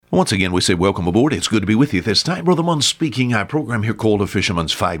Once again, we say welcome aboard. It's good to be with you this time. Brother Munn speaking. Our program here called A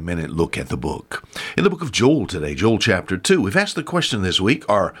Fisherman's 5-Minute Look at the Book. In the book of Joel today, Joel chapter 2, we've asked the question this week,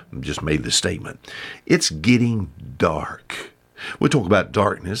 or just made the statement. It's getting dark. We talk about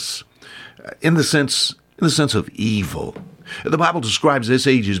darkness in the sense of evil. The Bible describes this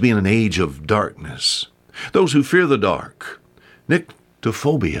age as being an age of darkness. Those who fear the dark,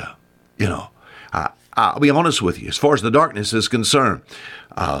 nyctophobia, I'll be honest with you, as far as the darkness is concerned,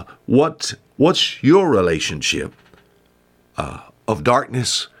 what's your relationship of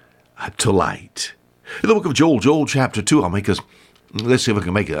darkness to light? In the book of Joel chapter 2, let's see if I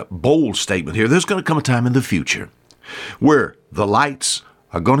can make a bold statement here. There's going to come a time in the future where the lights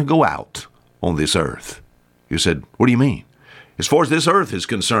are going to go out on this earth. You said, what do you mean? As far as this earth is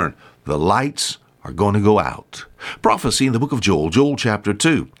concerned, the lights are going to go out. Prophecy in the book of Joel chapter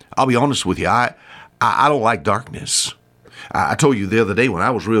 2. I'll be honest with you, I don't like darkness. I told you the other day when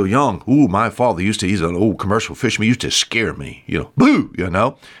I was real young, my father he's an old commercial fisherman, used to scare me, boo, and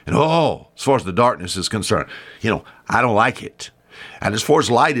as far as the darkness is concerned, I don't like it. And as far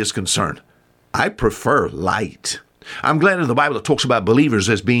as light is concerned, I prefer light. I'm glad in the Bible it talks about believers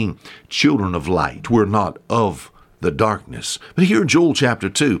as being children of light. We're not of the darkness. But here in Joel chapter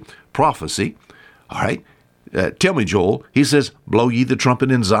 2, prophecy, all right, tell me, Joel, he says, blow ye the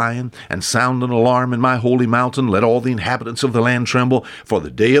trumpet in Zion, and sound an alarm in my holy mountain. Let all the inhabitants of the land tremble, for the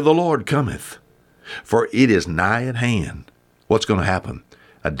day of the Lord cometh. For it is nigh at hand. What's going to happen?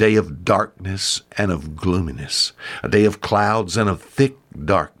 A day of darkness and of gloominess. A day of clouds and of thick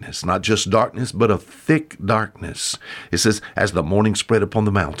darkness. Not just darkness, but of thick darkness. It says, as the morning spread upon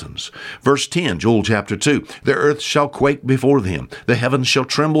the mountains. Verse 10, Joel chapter 2. The earth shall quake before them. The heavens shall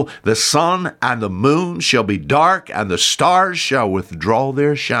tremble. The sun and the moon shall be dark, and the stars shall withdraw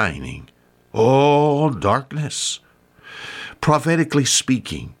their shining. Oh, darkness. Prophetically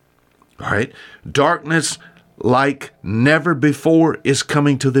speaking, all right, darkness like never before is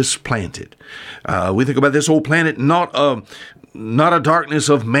coming to this planet. We think about this whole planet, not a darkness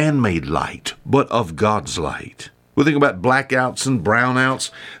of man-made light, but of God's light. We think about blackouts and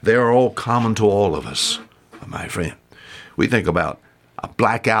brownouts. They are all common to all of us, my friend. We think about a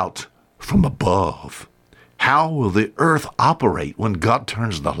blackout from above. How will the earth operate when God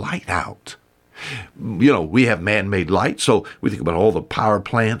turns the light out? We have man-made light, so we think about all the power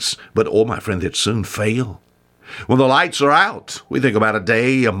plants, but my friend, that soon fail. When the lights are out, we think about a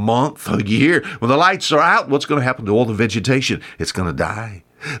day, a month, a year. When the lights are out, what's going to happen to all the vegetation? It's going to die.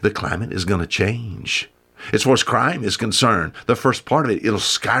 The climate is going to change. As far as crime is concerned, the first part of it, it'll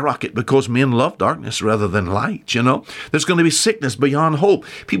skyrocket because men love darkness rather than light, There's going to be sickness beyond hope.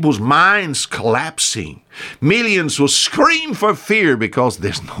 People's minds collapsing. Millions will scream for fear because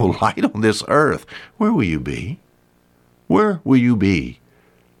there's no light on this earth. Where will you be? Where will you be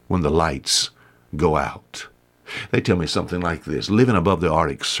when the lights go out? They tell me something like this, living above the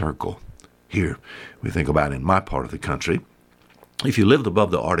Arctic Circle. Here, we think about in my part of the country, if you lived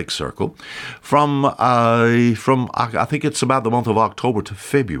above the Arctic Circle, from I think it's about the month of October to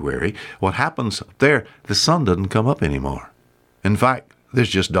February, what happens up there, the sun doesn't come up anymore. In fact, there's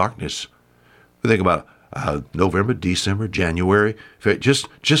just darkness. We think about November, December, January,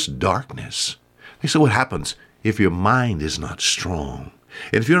 just darkness. They say what happens if your mind is not strong,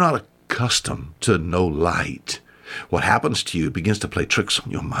 and if you're not accustomed to no light, what happens to you begins to play tricks on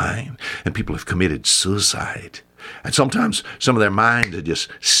your mind, and people have committed suicide. And sometimes some of their minds are just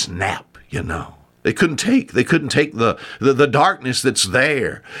snap, They couldn't take the darkness that's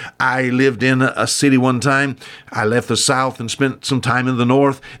there. I lived in a city one time. I left the South and spent some time in the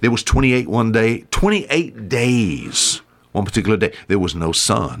North. There was 28 days. One particular day, there was no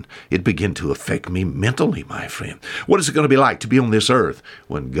sun. It began to affect me mentally, my friend. What is it going to be like to be on this earth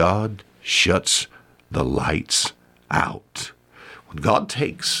when God shuts the lights out? When God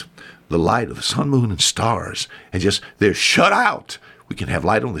takes the light of the sun, moon, and stars and they're shut out. We can have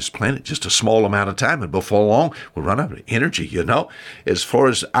light on this planet just a small amount of time, and before long, we'll run out of energy, As far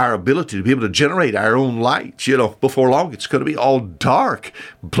as our ability to be able to generate our own light, before long, it's going to be all dark,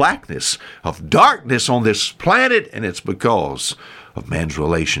 blackness of darkness on this planet, and it's because of man's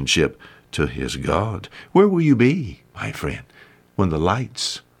relationship to his God. Where will you be, my friend, when the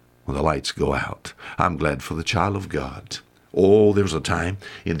lights go out? I'm glad for the child of God. Oh, there was a time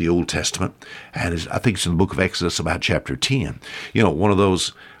in the Old Testament, and I think it's in the book of Exodus about chapter 10. One of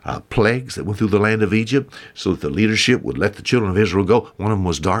those plagues that went through the land of Egypt so that the leadership would let the children of Israel go. One of them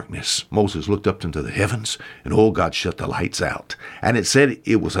was darkness. Moses looked up into the heavens, and God shut the lights out. And it said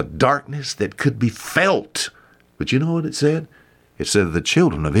it was a darkness that could be felt. But you know what it said? It said the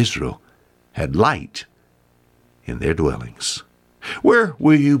children of Israel had light in their dwellings. Where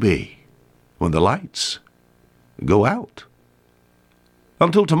will you be when the lights go out?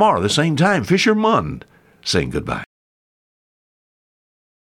 Until tomorrow, the same time, Fisher Munn saying goodbye.